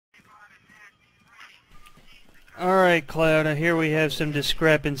Alright, Cloud, I hear we have some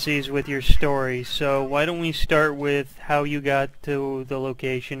discrepancies with your story, so why don't we start with how you got to the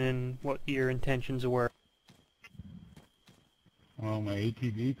location and what your intentions were. Well, my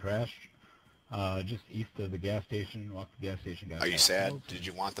ATV crashed just east of the gas station. Walked the gas station. Got Are you sad? Did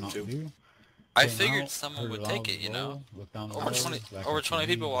you want them to? I figured someone would take it, you know. Over 20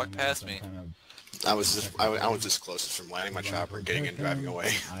 people walked past me. I was this closest from landing my chopper and getting in and driving away.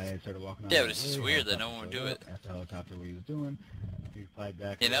 I started walking Yeah, but it's just weird that no one would do it. Asked the helicopter what he was doing. He replied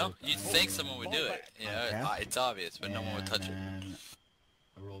back. You know, you'd think someone would do it. You know, it's obvious, but no one would touch it.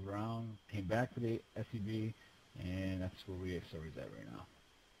 I rolled around, came back to the SUV, and that's where we have stories at right now.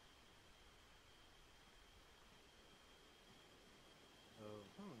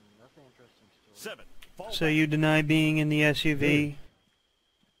 Nothing interesting story. So you deny being in the SUV?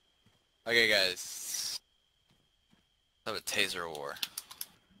 Okay, guys. Let's have a taser war.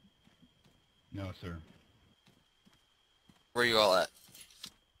 No, sir. Where are you all at?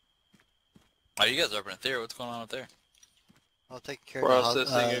 Oh, you guys are up in a theater. What's going on up there? I'll take care of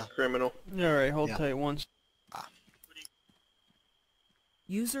Processing a criminal. Alright, hold tight once.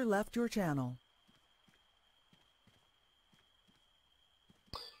 User left your channel.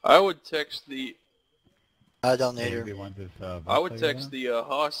 I would text the I don't need her. I would text the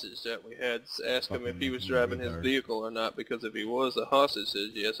hostage that we had, ask him if he was driving his vehicle or not, because if he was, the hostage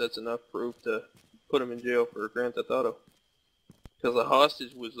says yes, that's enough proof to put him in jail for Grand Theft Auto. Because the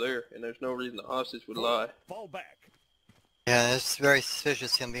hostage was there, and there's no reason the hostage would lie. Fall back. Yeah, it's very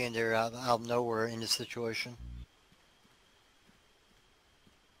suspicious him being there out of nowhere in this situation.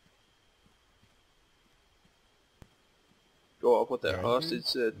 Go off what that hostage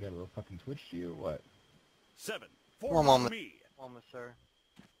said. You got a little fucking twitch to you or what? 7-4 One moment. me. Moment, sir.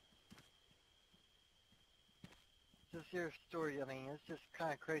 Just your story, I mean, it's just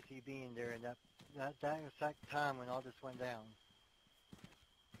kind of crazy being there in that exact time when all this went down.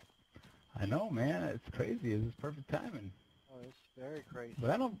 I know, man. It's crazy. It's perfect timing. Oh, it's very crazy.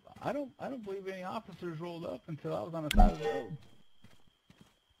 But I don't believe any officers rolled up until I was on the side of the road.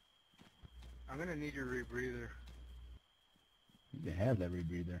 I'm gonna need your rebreather. You can have that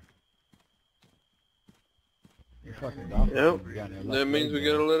rebreather. You're fucking Yep. That means we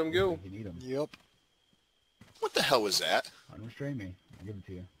gotta let him go. You need him. Yep. What the hell was that? Unrestrain me. I'll give it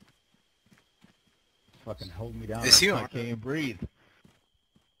to you. Fucking hold me down. Is he on? I can't even breathe.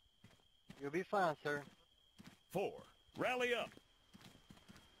 You'll be fine, sir. 4. Rally up.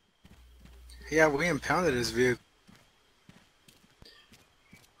 Yeah, we impounded his vehicle.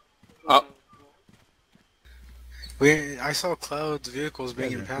 I saw Cloud's vehicles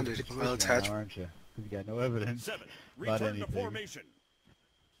being impounded. Cloud's hatchback. Aren't you? You got no evidence 7. about Return to anything. formation.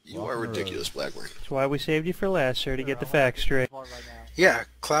 You are ridiculous, Blackburn. That's why we saved you for last, sir, to get the facts straight. Yeah,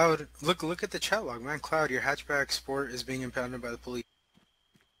 Cloud. Look at the chat log, man. Cloud, your hatchback Sport is being impounded by the police.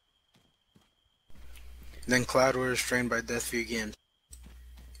 Then Cloud was restrained by Death View again.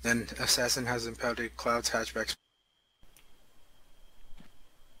 Then Assassin has impounded Cloud's hatchback.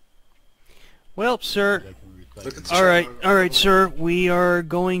 Well, sir. Look at the Alright, sir. We are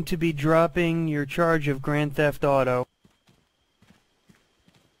going to be dropping your charge of Grand Theft Auto.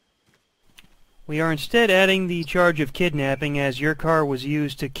 We are instead adding the charge of kidnapping, as your car was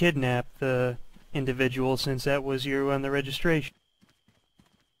used to kidnap the individual, since that was you on the registration.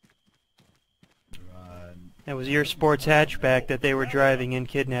 That was your sports hatchback that they were driving in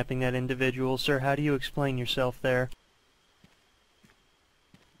kidnapping that individual. Sir, how do you explain yourself there?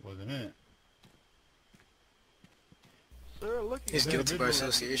 Wasn't it? Sir, look, he's guilty by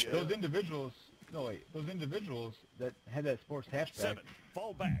association. Those individuals, no wait, those individuals that had that sports hatchback, 7.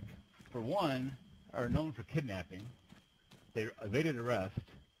 Fall back. for one, are known for kidnapping. They evaded arrest.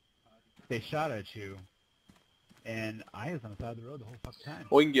 They shot at you. And I was on the side of the road the whole fucking time.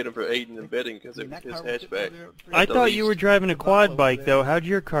 We can get him for aiding and abetting because it was his hatchback. I thought you were driving a quad bike, though. How'd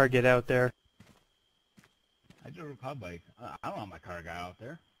your car get out there? I drove a quad bike. I don't know how my car got out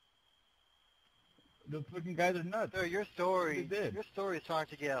there. The fucking guys are nuts. Sir, your story is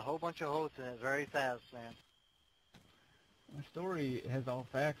starting to get a whole bunch of holes in it very fast, man. My story has all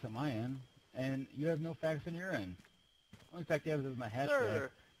facts on my end, and you have no facts on your end. The only fact you have is my hatchback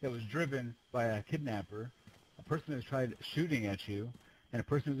that was driven by a kidnapper, a person who's tried shooting at you, and a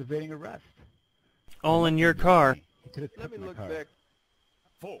person who's evading arrest. All in your car. Let me look back.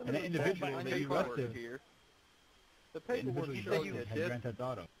 And the individual that you arrested here. The paperwork showing that Grand Theft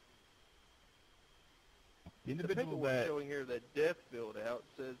Auto. The individual paperwork showing here that Death filled out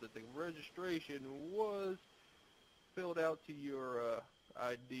says that the registration was filled out to your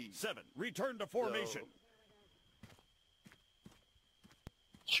ID. 7. Return to formation.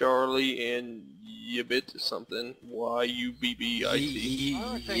 Charlie and Yibbit something. Y-U-B-B-I-T.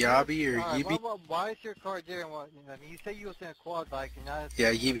 Yabi or Alright, Yibi? why is your car there? And what, I mean, you say you was in a quad bike, and now it's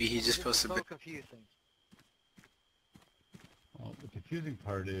Yeah, Yibi, he just it's posted. so confusing. Well, the confusing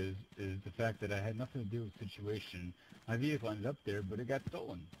part is the fact that I had nothing to do with the situation. My vehicle ended up there, but it got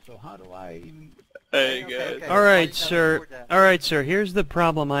stolen. So how do I even... Hey Okay, guys. okay. Alright, Now sir. record that. Alright, sir. Here's the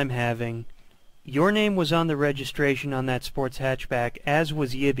problem I'm having. Your name was on the registration on that sports hatchback, as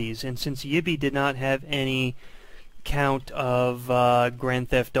was Yibby's, and since Yibby did not have any count of Grand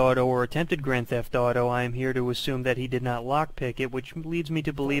Theft Auto or attempted Grand Theft Auto, I am here to assume that he did not lockpick it, which leads me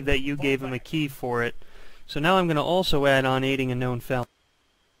to believe that you gave him a key for it. So now I'm going to also add on aiding a known felon.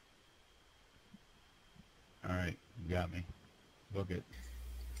 Alright, you got me. Book it.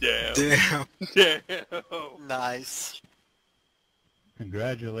 Damn. Damn. Damn. Nice.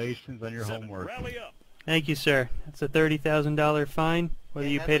 Congratulations on your 7. homework. Rally up. Thank you, sir. That's a $30,000 fine. Whether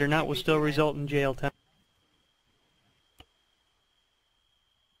Yeah, you that's paid or a not will GPD, still man. result in jail time.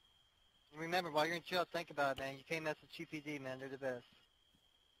 Remember, while you're in jail, think about it, man. You can't mess with GPD, man. They're the best.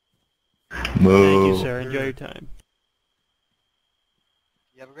 Thank you, sir. Enjoy your time.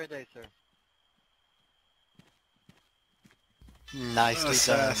 You have a great day, sir. Nicely done.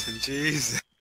 Assassin, jeez.